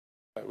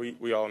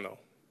we all know.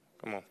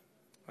 Come on.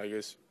 I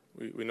guess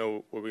we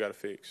know what we got to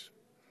fix.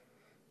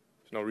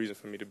 There's no reason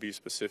for me to be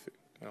specific.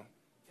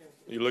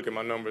 You look at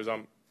my numbers,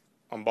 I'm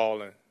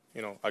balling.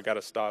 I got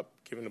to stop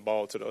giving the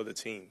ball to the other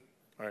team.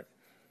 All right,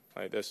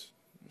 like it's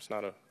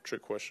not a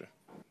trick question.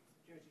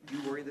 Do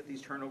you worry that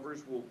these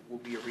turnovers will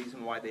be a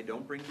reason why they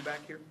don't bring you back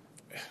here?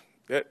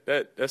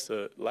 That's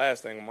the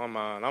last thing on my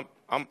mind.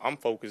 I'm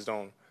focused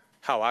on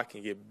how I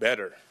can get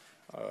better,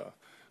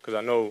 because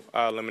I know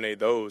I eliminate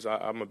those,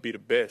 I'm gonna be the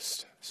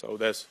best. So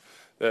that's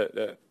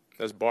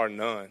bar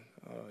none.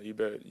 You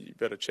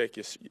better check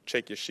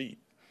your sheet.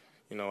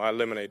 I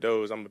eliminate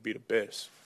those, I'm gonna be the best.